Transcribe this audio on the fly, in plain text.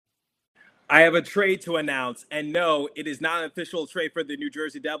I have a trade to announce, and no, it is not an official trade for the New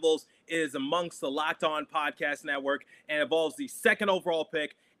Jersey Devils. It is amongst the Locked On Podcast Network and involves the second overall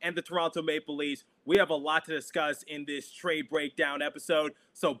pick and the Toronto Maple Leafs. We have a lot to discuss in this trade breakdown episode,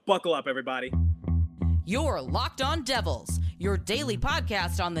 so buckle up, everybody. You're Locked On Devils, your daily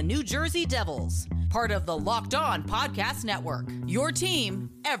podcast on the New Jersey Devils. Part of the Locked On Podcast Network, your team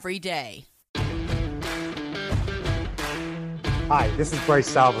every day. Hi, this is Bryce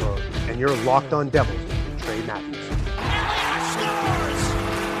Salvador, and you're Locked On Devils with Trey Matthews. Elliott scores!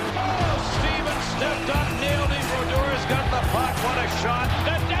 Oh, Steven stepped up, nailed him. Brodor's got the puck. What a shot.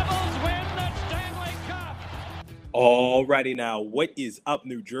 The Devils win the Stanley Cup. Alrighty now, what is up,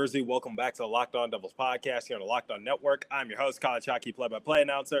 New Jersey? Welcome back to the Locked On Devils podcast here on the Locked On Network. I'm your host, college hockey play-by-play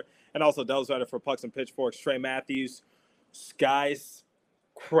announcer, and also Devils writer for Pucks and Pitchforks, Trey Matthews. Guys,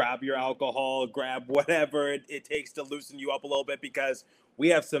 grab your alcohol, grab whatever it takes to loosen you up a little bit because we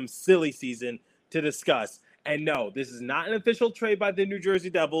have some silly season to discuss. And no, this is not an official trade by the New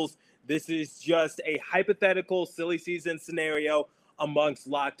Jersey Devils. This is just a hypothetical silly season scenario amongst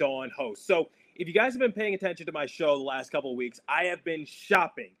Locked On hosts. So if you guys have been paying attention to my show the last couple of weeks, I have been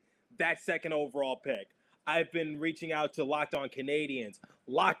shopping that second overall pick. I've been reaching out to Locked On Canadians,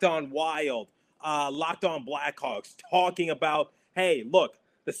 Locked On Wild, Locked On Blackhawks, talking about, hey, look,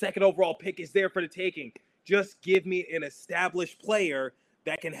 the second overall pick is there for the taking. Just give me an established player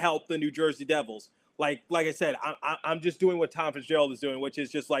that can help the New Jersey Devils. Like I said, I'm just doing what Tom Fitzgerald is doing, which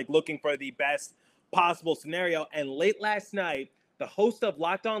is just like looking for the best possible scenario. And late last night, the host of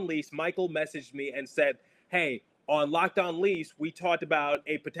Locked On Leafs, Michael, messaged me and said, hey, on Locked On Leafs, we talked about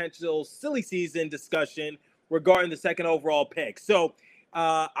a potential silly season discussion regarding the second overall pick. So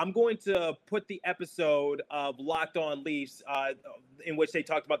I'm going to put the episode of Locked On Leafs in which they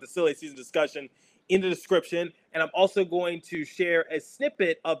talked about the silly season discussion in the description. And I'm also going to share a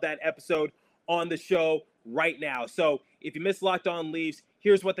snippet of that episode on the show right now. So if you missed Locked On Leafs,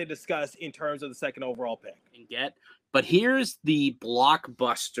 here's what they discussed in terms of the second overall pick. But here's the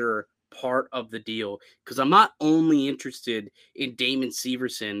blockbuster part of the deal, because I'm not only interested in Damon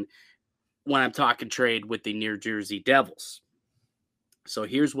Severson when I'm talking trade with the New Jersey Devils. So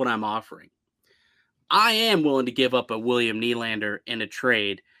here's what I'm offering. I am willing to give up a William Nylander in a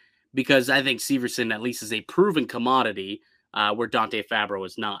trade because I think Severson at least is a proven commodity where Dante Fabro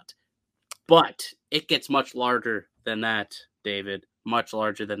is not. But it gets much larger than that, David. Much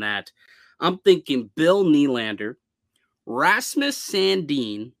larger than that. I'm thinking Bill Nylander, Rasmus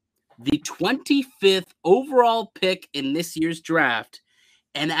Sandin, the 25th overall pick in this year's draft.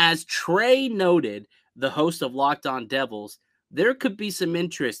 And as Trey noted, the host of Locked On Devils, there could be some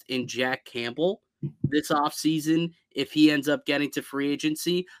interest in Jack Campbell this offseason if he ends up getting to free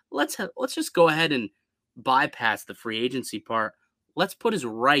agency. Let's just go ahead and bypass the free agency part. Let's put his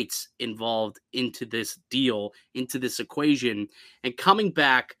rights involved into this deal, into this equation. And coming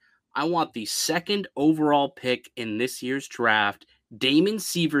back, I want the second overall pick in this year's draft, Damon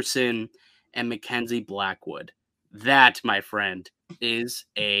Severson and Mackenzie Blackwood. That, my friend, is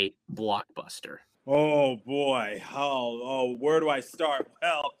a blockbuster. Oh, boy. Oh, where do I start?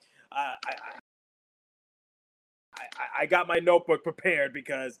 Well, I got my notebook prepared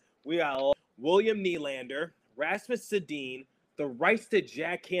because we got William Nylander, Rasmus Sandin, the rights to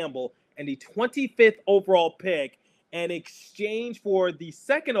Jack Campbell, and the 25th overall pick in exchange for the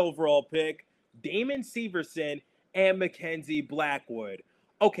second overall pick, Damon Severson and Mackenzie Blackwood.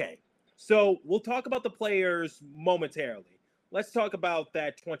 Okay, so we'll talk about the players momentarily. Let's talk about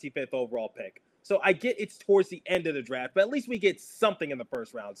that 25th overall pick. So I get it's towards the end of the draft, but at least we get something in the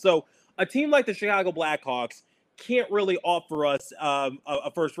first round. So a team like the Chicago Blackhawks can't really offer us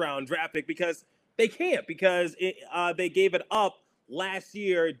a first-round draft pick because they can't, because they gave it up last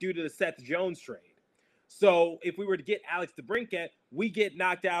year due to the Seth Jones trade. So if we were to get Alex DeBrincat, we get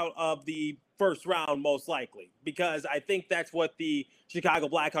knocked out of the first round most likely, because I think that's what the Chicago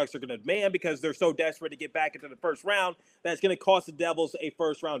Blackhawks are going to demand, because they're so desperate to get back into the first round that's going to cost the Devils a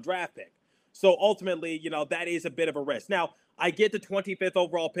first-round draft pick. So ultimately, that is a bit of a risk. Now, I get the 25th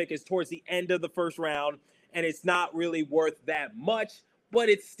overall pick is towards the end of the first round, and it's not really worth that much, but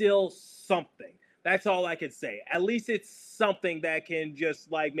it's still something. That's all I can say. At least it's something that can just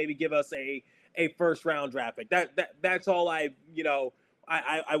maybe give us a first round draft pick. That's all I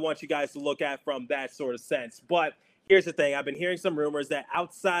want you guys to look at from that sort of sense. But here's the thing. I've been hearing some rumors that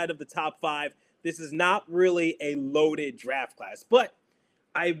outside of the top five, this is not really a loaded draft class. But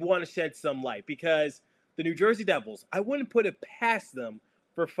I want to shed some light because the New Jersey Devils, I wouldn't put it past them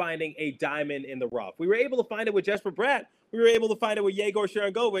for finding a diamond in the rough. We were able to find it with Jesper Bratt We were able to find it with Yegor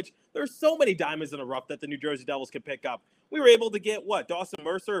Sharangovich. There's so many diamonds in the rough that the New Jersey Devils can pick up. We were able to get, Dawson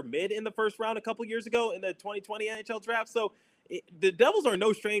Mercer mid in the first round a couple years ago in the 2020 NHL draft. So the Devils are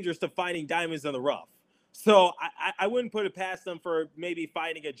no strangers to finding diamonds in the rough. So I wouldn't put it past them for maybe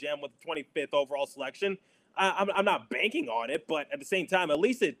finding a gem with the 25th overall selection. I'm not banking on it, but at the same time, at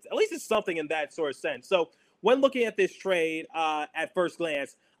least it's something in that sort of sense. So when looking at this trade at first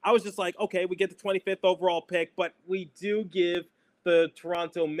glance, I was just like, okay, we get the 25th overall pick, but we do give the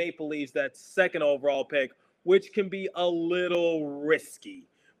Toronto Maple Leafs that second overall pick, which can be a little risky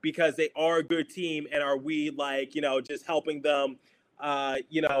because they are a good team. And are we just helping them,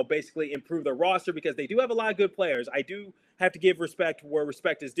 basically improve their roster because they do have a lot of good players. I do have to give respect where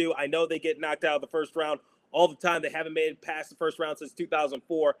respect is due. I know they get knocked out of the first round all the time. They haven't made it past the first round since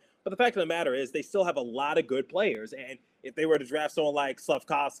 2004. But the fact of the matter is they still have a lot of good players. And if they were to draft someone like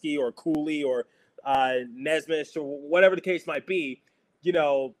Slafkovsky or Cooley or Nesmith or whatever the case might be,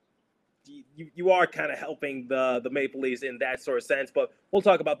 you are kind of helping the Maple Leafs in that sort of sense. But we'll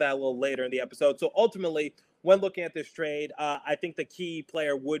talk about that a little later in the episode. So ultimately, when looking at this trade, I think the key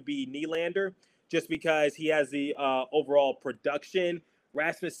player would be Nylander, just because he has the overall production.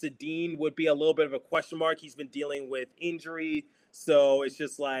 Rasmus Sedin would be a little bit of a question mark. He's been dealing with injury. So it's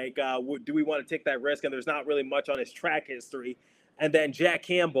just like, do we want to take that risk? And there's not really much on his track history. And then Jack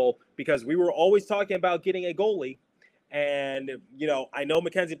Campbell, because we were always talking about getting a goalie. And, I know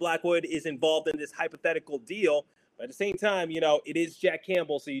Mackenzie Blackwood is involved in this hypothetical deal. But at the same time, it is Jack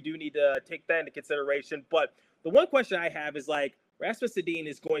Campbell. So you do need to take that into consideration. But the one question I have is Rasmus Sedin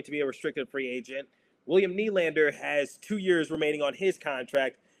is going to be a restricted free agent. William Nylander has 2 years remaining on his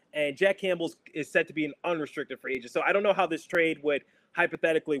contract. And Jack Campbell is set to be an unrestricted free agent. So I don't know how this trade would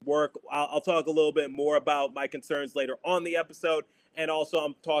hypothetically work. I'll talk a little bit more about my concerns later on the episode. And also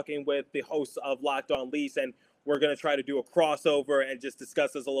I'm talking with the hosts of Locked On Leafs, and we're going to try to do a crossover and just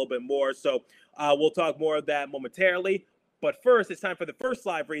discuss this a little bit more. So we'll talk more of that momentarily. But first, it's time for the first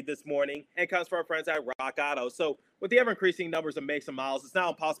live read this morning, and it comes from our friends at Rock Auto. So with the ever-increasing numbers of makes and models, it's now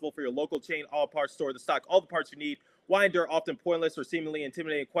impossible for your local chain auto parts store to stock all the parts you need. Why endure often pointless or seemingly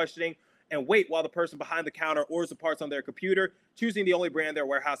intimidating questioning and wait while the person behind the counter orders the parts on their computer, choosing the only brand their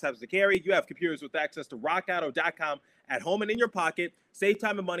warehouse happens to carry? You have computers with access to rockauto.com at home and in your pocket. Save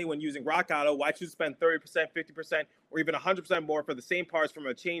time and money when using Rock Auto. Why choose to spend 30%, 50%, or even 100% more for the same parts from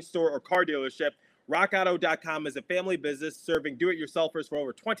a chain store or car dealership? RockAuto.com is a family business serving do-it-yourselfers for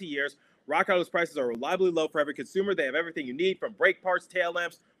over 20 years. Rock Auto's prices are reliably low for every consumer. They have everything you need, from brake parts, tail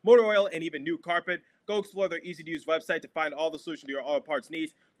lamps, motor oil, and even new carpet. Go explore their easy-to-use website to find all the solutions to your auto parts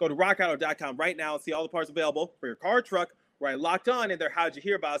needs. Go to rockauto.com right now and see all the parts available for your car or truck. Right, Locked On in their How'd You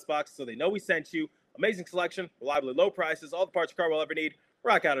Hear About Us box, so they know we sent you. Amazing selection, reliably low prices, all the parts your car will ever need.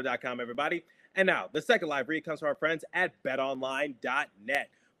 RockAuto.com, everybody. And now, the second live read comes from our friends at BetOnline.net.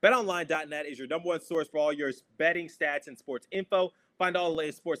 BetOnline.net is your number one source for all your betting stats and sports info. Find all the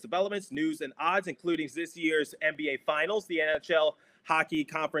latest sports developments, news, and odds, including this year's NBA Finals, the NHL Hockey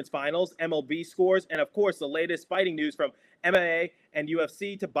Conference Finals, MLB scores, and, of course, the latest fighting news from MMA and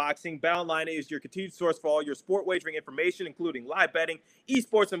UFC to boxing. BetOnline is your continued source for all your sport wagering information, including live betting,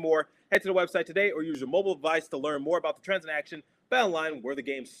 esports, and more. Head to the website today or use your mobile device to learn more about the trends in action. BetOnline, where the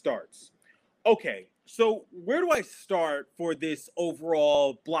game starts. Okay, so where do I start for this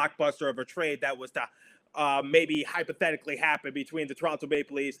overall blockbuster of a trade that was to maybe hypothetically happen between the Toronto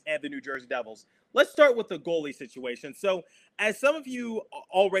Maple Leafs and the New Jersey Devils? Let's start with the goalie situation. So as some of you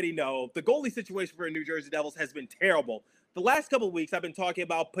already know, the goalie situation for the New Jersey Devils has been terrible. The last couple of weeks, I've been talking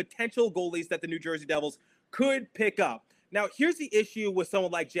about potential goalies that the New Jersey Devils could pick up. Now, here's the issue with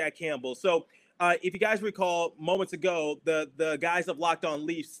someone like Jack Campbell. So if you guys recall, moments ago, the guys of Locked On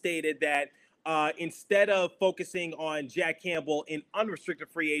Leafs stated that instead of focusing on Jack Campbell in unrestricted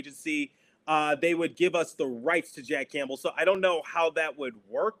free agency, they would give us the rights to Jack Campbell. So I don't know how that would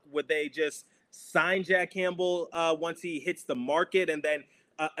work. Would they just sign Jack Campbell once he hits the market and then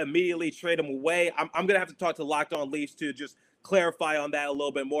immediately trade him away? I'm going to have to talk to Locked On Leafs to just clarify on that a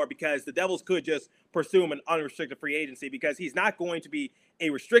little bit more, because the Devils could just pursue him in unrestricted free agency, because he's not going to be a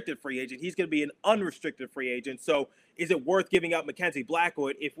restricted free agent. He's going to be an unrestricted free agent. So is it worth giving up Mackenzie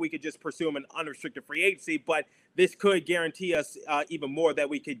Blackwood if we could just pursue him in unrestricted free agency? But this could guarantee us even more that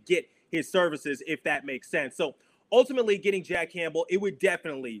we could get his services, if that makes sense. So ultimately, getting Jack Campbell, it would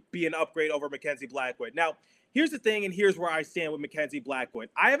definitely be an upgrade over Mackenzie Blackwood. Now, here's the thing, and here's where I stand with Mackenzie Blackwood.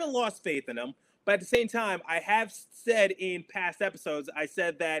 I haven't lost faith in him, but at the same time, I have said in past episodes, I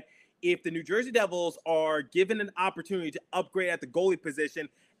said that if the New Jersey Devils are given an opportunity to upgrade at the goalie position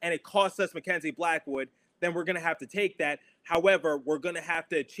and it costs us Mackenzie Blackwood, then we're going to have to take that. However, we're going to have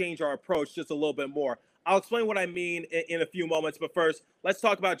to change our approach just a little bit more. I'll explain what I mean in a few moments. But first, let's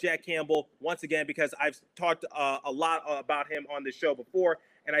talk about Jack Campbell once again, because I've talked a lot about him on this show before.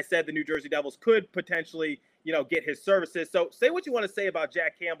 And I said the New Jersey Devils could potentially, get his services. So say what you want to say about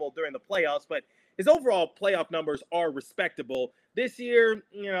Jack Campbell during the playoffs, but his overall playoff numbers are respectable. This year,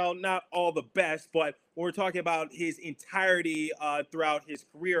 not all the best, but when we're talking about his entirety throughout his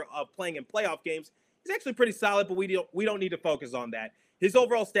career of playing in playoff games, he's actually pretty solid, but we don't need to focus on that. His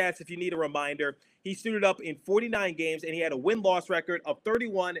overall stats, if you need a reminder, he suited up in 49 games, and he had a win-loss record of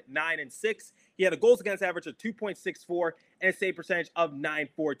 31, 9, and 6. He had a goals against average of 2.64 and a save percentage of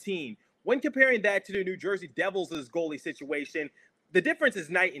 914. When comparing that to the New Jersey Devils' goalie situation, the difference is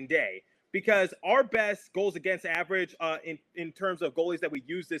night and day, because our best goals against average in terms of goalies that we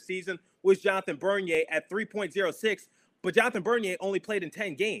used this season was Jonathan Bernier at 3.06, but Jonathan Bernier only played in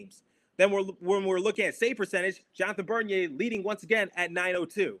 10 games. Then when we're looking at save percentage, Jonathan Bernier leading once again at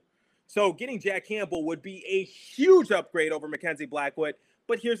 902. So getting Jack Campbell would be a huge upgrade over Mackenzie Blackwood.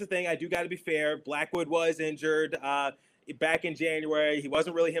 But here's the thing, I do got to be fair. Blackwood was injured back in January. He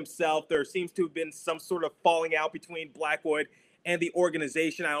wasn't really himself. There seems to have been some sort of falling out between Blackwood and the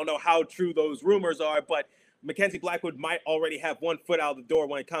organization. I don't know how true those rumors are, but Mackenzie Blackwood might already have one foot out the door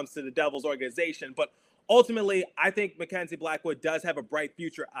when it comes to the Devils organization. But ultimately, I think Mackenzie Blackwood does have a bright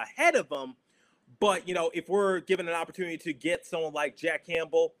future ahead of him. But, if we're given an opportunity to get someone like Jack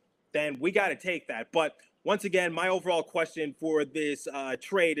Campbell, then we got to take that. But once again, my overall question for this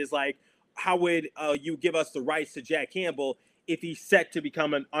trade is how would you give us the rights to Jack Campbell if he's set to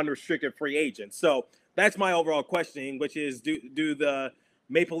become an unrestricted free agent? So that's my overall questioning, which is do the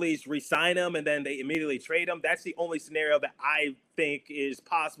Maple Leafs re-sign him and then they immediately trade him? That's the only scenario that I think is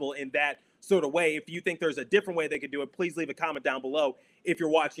possible in that sort of way. If you think there's a different way they could do it, please leave a comment down below if you're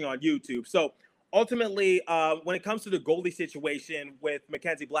watching on YouTube. So ultimately, when it comes to the goalie situation with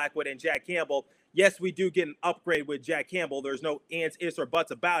Mackenzie Blackwood and Jack Campbell, yes, we do get an upgrade with Jack Campbell. There's no ands, ifs, or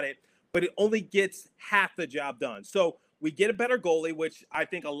buts about it, but it only gets half the job done. So we get a better goalie, which I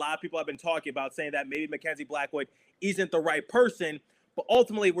think a lot of people have been talking about, saying that maybe Mackenzie Blackwood isn't the right person, but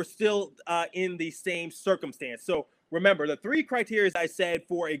ultimately we're still in the same circumstance. So remember, the three criteria I said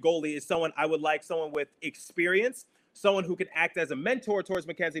for a goalie is someone with experience, someone who can act as a mentor towards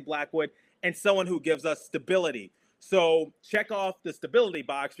Mackenzie Blackwood, and someone who gives us stability. So check off the stability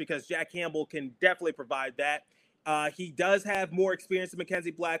box because Jack Campbell can definitely provide that. He does have more experience than Mackenzie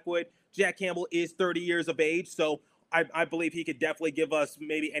Blackwood. Jack Campbell is 30 years of age, so I believe he could definitely give us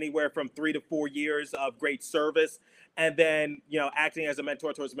maybe anywhere from 3 to 4 years of great service. And then, acting as a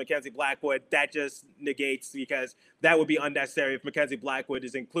mentor towards Mackenzie Blackwood, that just negates, because that would be unnecessary if Mackenzie Blackwood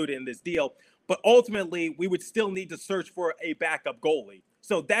is included in this deal. But ultimately, we would still need to search for a backup goalie.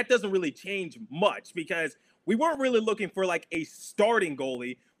 So that doesn't really change much, because we weren't really looking for a starting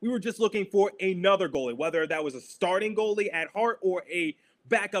goalie. We were just looking for another goalie, whether that was a starting goalie at heart or a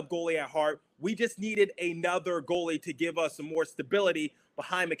backup goalie at heart. We just needed another goalie to give us some more stability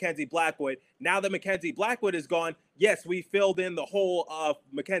behind Mackenzie Blackwood. Now that Mackenzie Blackwood is gone, yes, we filled in the hole of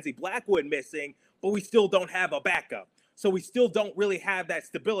Mackenzie Blackwood missing, but we still don't have a backup. So we still don't really have that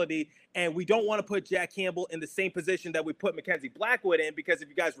stability, and we don't want to put Jack Campbell in the same position that we put Mackenzie Blackwood in, because if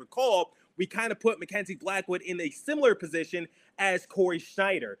you guys recall, we kind of put Mackenzie Blackwood in a similar position as Corey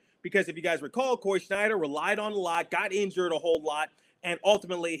Schneider. Because if you guys recall, Corey Schneider relied on a lot, got injured a whole lot, and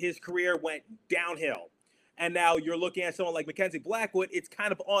ultimately his career went downhill. And now you're looking at someone like Mackenzie Blackwood. It's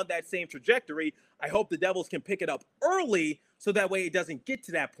kind of on that same trajectory. I hope the Devils can pick it up early so that way it doesn't get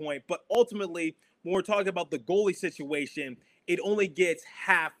to that point. But ultimately, when we're talking about the goalie situation, it only gets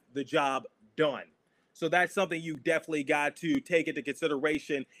half the job done. So that's something you definitely got to take into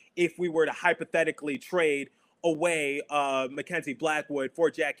consideration if we were to hypothetically trade away Mackenzie Blackwood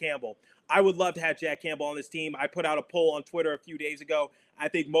for Jack Campbell. I would love to have Jack Campbell on this team. I put out a poll on Twitter a few days ago. I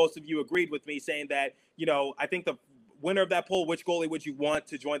think most of you agreed with me, saying that, I think the winner of that poll, which goalie would you want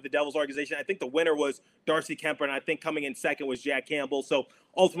to join the Devils organization? I think the winner was Darcy Kemper, and I think coming in second was Jack Campbell. So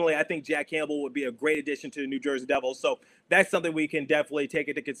ultimately, I think Jack Campbell would be a great addition to the New Jersey Devils. So that's something we can definitely take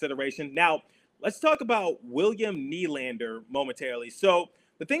into consideration. Now, let's talk about William Nylander momentarily. So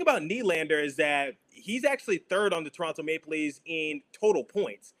the thing about Nylander is that he's actually third on the Toronto Maple Leafs in total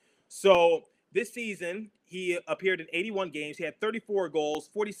points. So this season, he appeared in 81 games. He had 34 goals,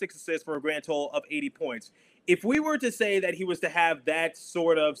 46 assists for a grand total of 80 points. If we were to say that he was to have that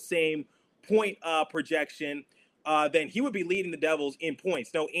sort of same point projection, then he would be leading the Devils in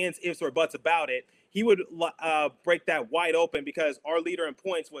points. No ands, ifs, or buts about it. He would break that wide open, because our leader in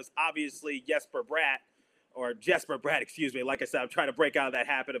points was obviously Jesper Bratt. or Jesper Bratt, excuse me. Like I said, I'm trying to break out of that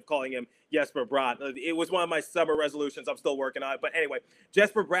habit of calling him Jesper Bratt. It was one of my summer resolutions. I'm still working on it. But anyway,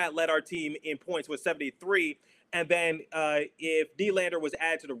 Jesper Bratt led our team in points with 73. And then if Nylander was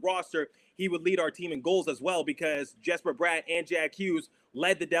added to the roster, he would lead our team in goals as well, because Jesper Bratt and Jack Hughes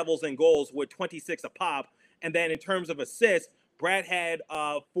led the Devils in goals with 26 a pop. And then in terms of assists, Bratt had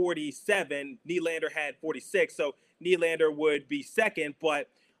 47, Nylander had 46. So Nylander would be second, but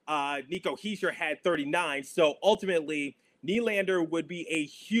Nico Hischier had 39. So ultimately, Nylander would be a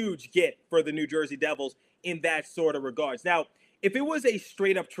huge get for the New Jersey Devils in that sort of regards. Now, if it was a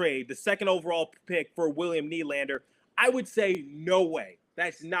straight up trade, the second overall pick for William Nylander, I would say no way.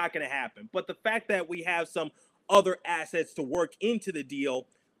 That's not going to happen. But the fact that we have some other assets to work into the deal,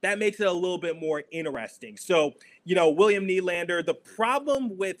 that makes it a little bit more interesting. So, William Nylander, the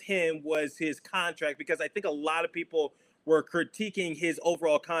problem with him was his contract, because I think a lot of people were critiquing his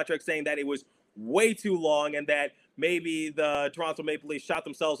overall contract, saying that it was way too long and that maybe the Toronto Maple Leafs shot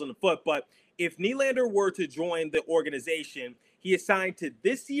themselves in the foot. But if Nylander were to join the organization, he is signed to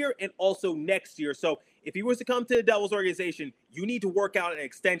this year and also next year. So if he was to come to the Devils organization, you need to work out an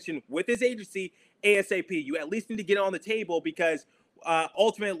extension with his agency ASAP. You at least need to get it on the table, because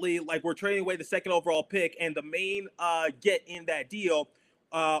ultimately, like, we're trading away the second overall pick, and the main get in that deal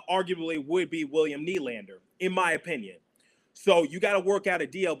arguably would be William Nylander, in my opinion. So you got to work out a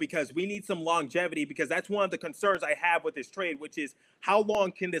deal, because we need some longevity, because that's one of the concerns I have with this trade, which is how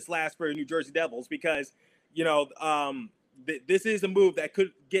long can this last for the New Jersey Devils? Because, this is a move that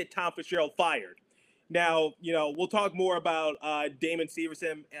could get Tom Fitzgerald fired. Now, we'll talk more about Damon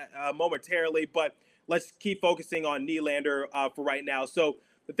Severson momentarily, but let's keep focusing on Nylander for right now. So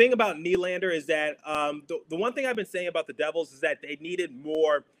the thing about Nylander is that the one thing I've been saying about the Devils is that they needed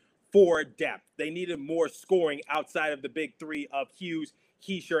more forward depth. They needed more scoring outside of the big three of Hughes,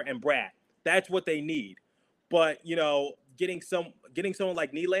 Hischier, and Bratt. That's what they need. But, getting someone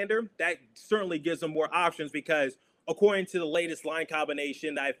like Nylander, that certainly gives them more options, because according to the latest line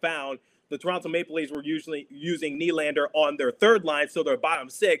combination that I found, the Toronto Maple Leafs were usually using Nylander on their third line, so their bottom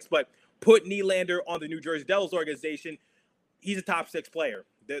six, but put Nylander on the New Jersey Devils organization, he's a top six player.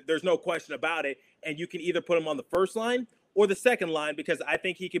 There's no question about it. And you can either put him on the first line or the second line, because I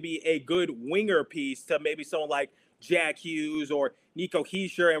think he could be a good winger piece to maybe someone like Jack Hughes or Nico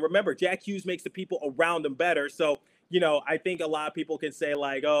Hischier. And remember, Jack Hughes makes the people around him better. So, I think a lot of people can say,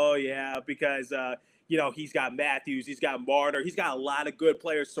 like, oh, yeah, because, he's got Matthews, he's got Marner, he's got a lot of good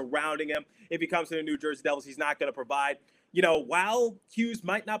players surrounding him. If he comes to the New Jersey Devils, he's not going to provide. While Hughes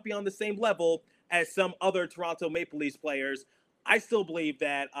might not be on the same level as some other Toronto Maple Leafs players, I still believe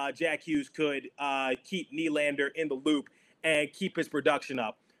that Jack Hughes could keep Nylander in the loop and keep his production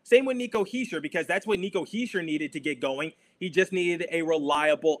up. Same with Nico Hischier, because that's what Nico Hischier needed to get going. He just needed a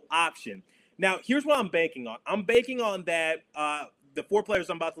reliable option. Now, here's what I'm banking on. I'm banking on that the four players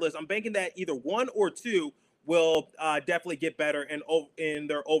I'm about to list, I'm banking that either one or two will definitely get better in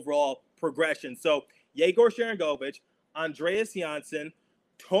their overall progression. So Yegor Sharangovich, Andreas Janssen,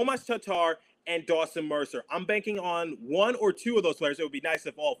 Tomas Tatar, and Dawson Mercer. I'm banking on one or two of those players. It would be nice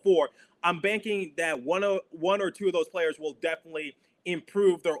if all four. I'm banking that one or two of those players will definitely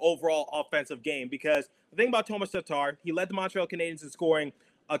improve their overall offensive game, because the thing about Tomas Tatar, he led the Montreal Canadiens in scoring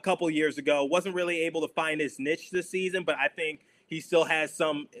a couple years ago, wasn't really able to find his niche this season, but I think he still has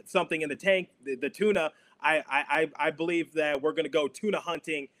something in the tank. The tuna, I believe that we're going to go tuna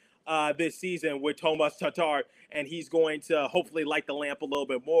hunting this season with Tomas Tatar, and he's going to hopefully light the lamp a little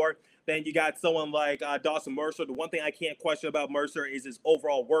bit more. Then you got someone like Dawson Mercer. The one thing I can't question about Mercer is his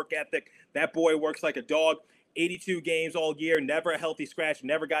overall work ethic. That boy works like a dog. 82 games all year, never a healthy scratch,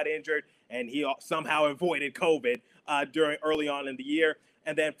 never got injured, and he somehow avoided COVID early on in the year.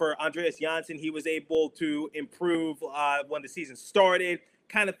 And then for Andreas Janssen, he was able to improve when the season started,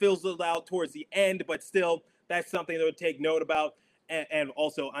 kind of fizzled out towards the end, but still, that's something that would take note about. And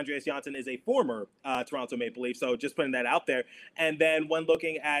also, Andreas Janssen is a former Toronto Maple Leaf, so just putting that out there. And then when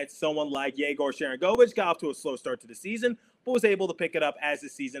looking at someone like Yegor Sharangovich, got off to a slow start to the season, but was able to pick it up as the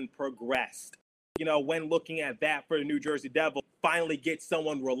season progressed. When looking at that for the New Jersey Devils, finally get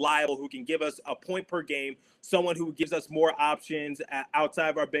someone reliable who can give us a point per game, someone who gives us more options outside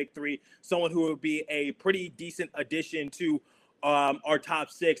of our big three, someone who would be a pretty decent addition to our top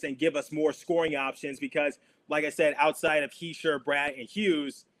six and give us more scoring options, because, like I said, outside of Hischier, Bratt, and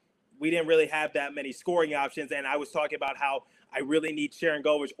Hughes, we didn't really have that many scoring options. And I was talking about how I really need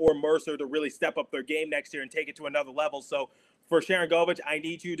Sharangovich or Mercer to really step up their game next year and take it to another level. So for Sharangovich, I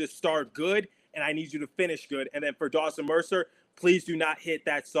need you to start good, and I need you to finish good. And then for Dawson Mercer, please do not hit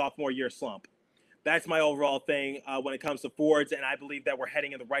that sophomore year slump. that's my overall thing when it comes to forwards, and I believe that we're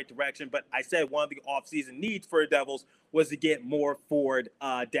heading in the right direction. But I said one of the offseason needs for the Devils was to get more forward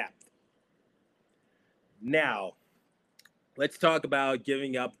depth. Now, let's talk about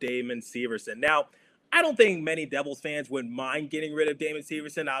giving up Damon Severson. Now, I don't think many Devils fans would mind getting rid of Damon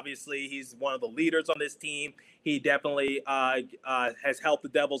Severson. Obviously, he's one of the leaders on this team. He definitely has helped the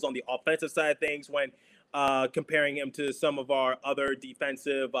Devils on the offensive side of things when comparing him to some of our other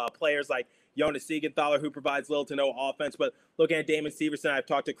defensive players like Jonas Siegenthaler, who provides little to no offense. But looking at Damon Severson, I've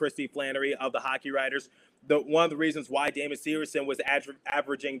talked to Christy Flannery of the Hockey Writers. One of the reasons why Damon Severson was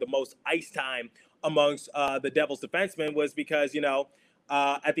averaging the most ice time amongst the Devils defensemen was because,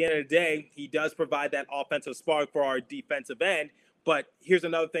 at the end of the day, he does provide that offensive spark for our defensive end. But here's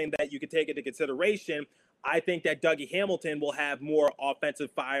another thing that you can take into consideration. I think that Dougie Hamilton will have more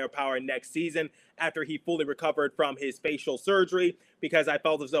offensive firepower next season after he fully recovered from his facial surgery, because I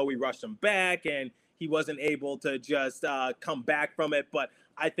felt as though we rushed him back and he wasn't able to just come back from it. But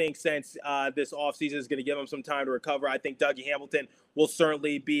I think since this offseason is going to give him some time to recover, I think Dougie Hamilton will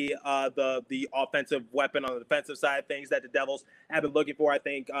certainly be the offensive weapon on the defensive side of things that the Devils have been looking for. I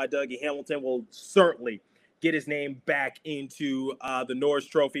think Dougie Hamilton will certainly get his name back into the Norris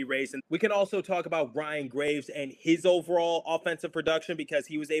Trophy race. And we can also talk about Ryan Graves and his overall offensive production, because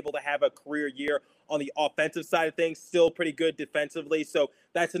he was able to have a career year on the offensive side of things, still pretty good defensively. So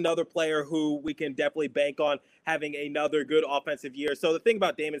that's another player who we can definitely bank on having another good offensive year. So the thing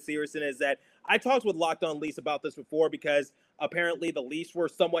about Damon Severson is that I talked with Locked On Leafs about this before, because apparently the Leafs were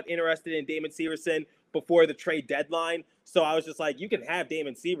somewhat interested in Damon Severson before the trade deadline. So I was just like, you can have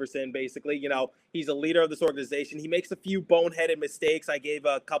Damon Severson, basically. He's a leader of this organization. He makes a few boneheaded mistakes. I gave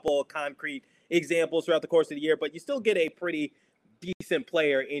a couple of concrete examples throughout the course of the year, but you still get a pretty decent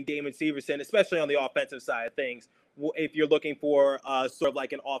player in Damon Severson, especially on the offensive side of things, if you're looking for sort of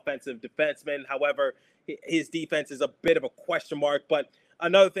like an offensive defenseman. However, his defense is a bit of a question mark. But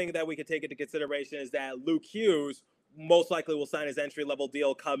another thing that we could take into consideration is that Luke Hughes most likely will sign his entry-level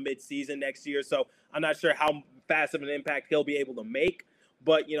deal come mid-season next year. So I'm not sure how fast of an impact he'll be able to make.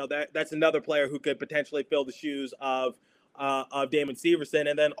 But, that's another player who could potentially fill the shoes of Damon Severson.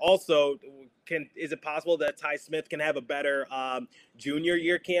 And then also, is it possible that Ty Smith can have a better junior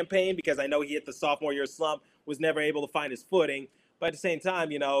year campaign? Because I know he hit the sophomore year slump, was never able to find his footing. But at the same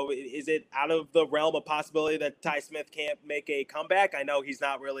time, is it out of the realm of possibility that Ty Smith can't make a comeback? I know he's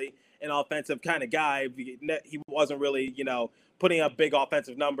not really an offensive kind of guy. He wasn't really, putting up big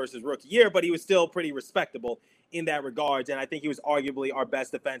offensive numbers his rookie year, but he was still pretty respectable in that regards. And I think he was arguably our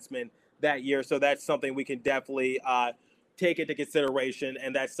best defenseman that year. So that's something we can definitely take into consideration.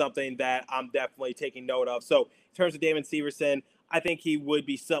 And that's something that I'm definitely taking note of. So in terms of Damon Severson, I think he would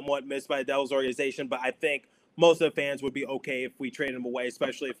be somewhat missed by the Devils organization, but I think most of the fans would be okay if we trade him away,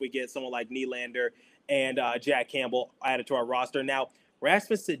 especially if we get someone like Nylander and Jack Campbell added to our roster. Now,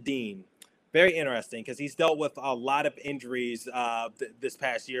 Rasmus Sedin, very interesting, because he's dealt with a lot of injuries this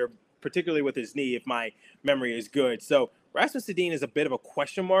past year, particularly with his knee, if my memory is good. So Rasmus Sedin is a bit of a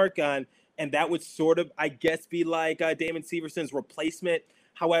question mark, and that would sort of, I guess, be like Damon Severson's replacement.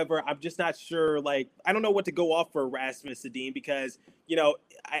 However, I'm just not sure. I don't know what to go off for Rasmus Sedin, because,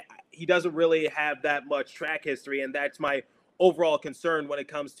 he doesn't really have that much track history, and that's my overall concern when it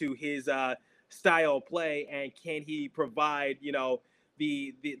comes to his style of play, and can he provide,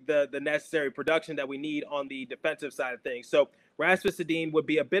 the necessary production that we need on the defensive side of things. So Rasmus Sedin would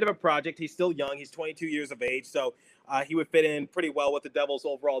be a bit of a project. He's still young. He's 22 years of age, so he would fit in pretty well with the Devils'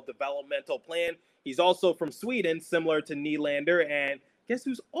 overall developmental plan. He's also from Sweden, similar to Nylander, and guess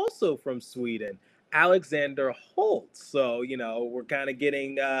who's also from Sweden? Alexander Holt. So, we're kind of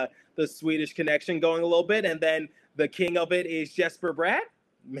getting the Swedish connection going a little bit. And then the king of it is Jesper Bratt.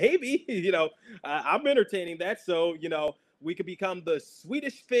 Maybe, I'm entertaining that. So, we could become the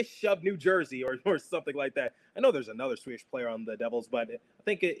Swedish Fish of New Jersey or something like that. I know there's another Swedish player on the Devils, but I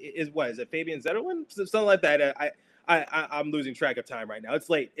think it is it Fabian Zetterlund? Something like that. I'm losing track of time right now. It's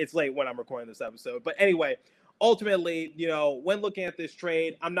late. It's late when I'm recording this episode. But anyway, ultimately, when looking at this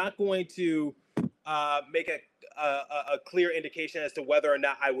trade, I'm not going to make a clear indication as to whether or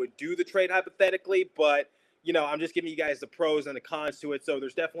not I would do the trade hypothetically, but I'm just giving you guys the pros and the cons to it. So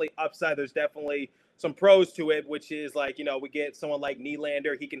there's definitely upside. There's definitely some pros to it, which is we get someone like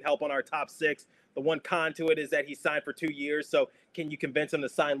Nylander. He can help on our top six. The one con to it is that he signed for 2 years. So can you convince him to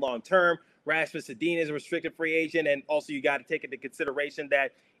sign long term? Rasmus Sedin is a restricted free agent. And also you got to take into consideration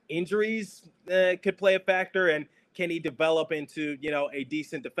that injuries could play a factor. And can he develop into, a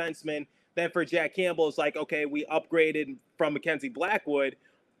decent defenseman? Then for Jack Campbell, it's okay, we upgraded from Mackenzie Blackwood,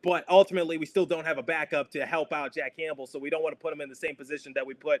 But ultimately, we still don't have a backup to help out Jack Campbell, so we don't want to put him in the same position that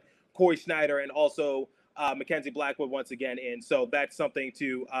we put Corey Schneider and also Mackenzie Blackwood once again in. So that's something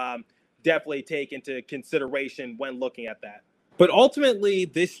to definitely take into consideration when looking at that. But ultimately,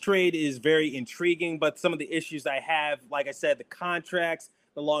 this trade is very intriguing. But some of the issues I have, like I said, the contracts,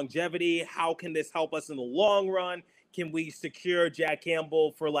 the longevity, how can this help us in the long run? Can we secure Jack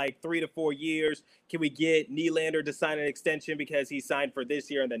Campbell for like 3 to 4 years? Can we get Nylander to sign an extension because he signed for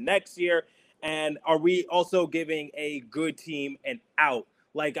this year and the next year? And are we also giving a good team an out?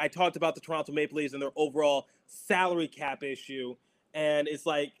 Like I talked about the Toronto Maple Leafs and their overall salary cap issue. And it's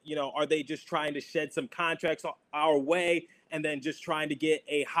like, are they just trying to shed some contracts our way and then just trying to get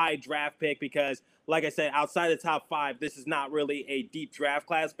a high draft pick? Because like I said, outside the top 5, this is not really a deep draft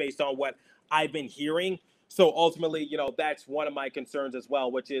class based on what I've been hearing. So ultimately, that's one of my concerns as well,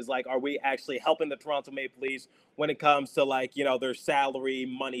 which is like, are we actually helping the Toronto Maple Leafs when it comes to like, their salary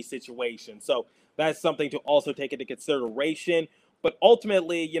money situation? So that's something to also take into consideration. But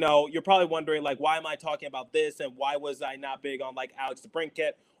ultimately, you're probably wondering like, why am I talking about this? And why was I not big on like Alex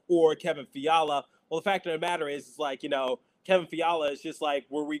DeBrincat or Kevin Fiala? Well, the fact of the matter is like, Kevin Fiala is just like,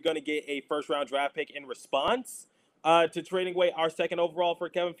 were we going to get a first round draft pick in response to trading away our second overall for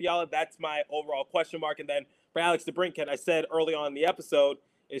Kevin Fiala? That's my overall question mark. And then for Alex DeBrincat, I said early on in the episode,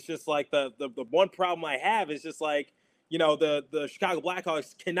 it's just like the one problem I have is just like, the Chicago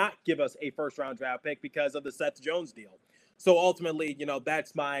Blackhawks cannot give us a first round draft pick because of the Seth Jones deal. So ultimately,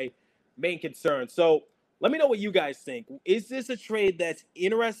 that's my main concern. So let me know what you guys think. Is this a trade that's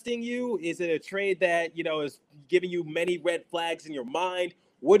interesting you? Is it a trade that, is giving you many red flags in your mind?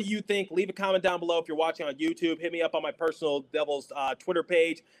 What do you think? Leave a comment down below if you're watching on YouTube. Hit me up on my personal Devils Twitter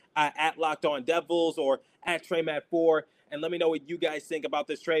page at Locked On Devils or at TreyMat4, and let me know what you guys think about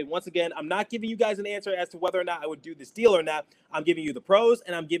this trade. Once again, I'm not giving you guys an answer as to whether or not I would do this deal or not. I'm giving you the pros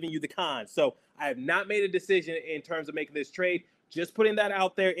and I'm giving you the cons. So I have not made a decision in terms of making this trade. Just putting that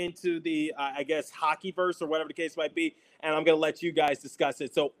out there into the, hockeyverse or whatever the case might be, and I'm going to let you guys discuss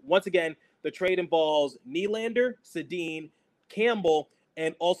it. So once again, the trade involves Nylander, Sedin, Campbell,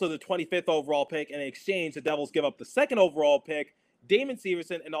 and also the 25th overall pick. In exchange, the Devils give up the second overall pick, Damon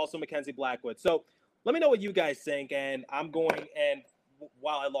Severson, and also Mackenzie Blackwood. So let me know what you guys think, and I'm going, and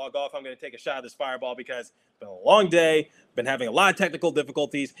while I log off, I'm going to take a shot of this fireball because it's been a long day, been having a lot of technical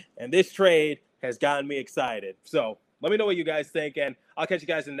difficulties, and this trade has gotten me excited. So let me know what you guys think, and I'll catch you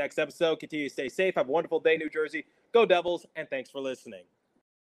guys in the next episode. Continue to stay safe. Have a wonderful day, New Jersey. Go Devils, and thanks for listening.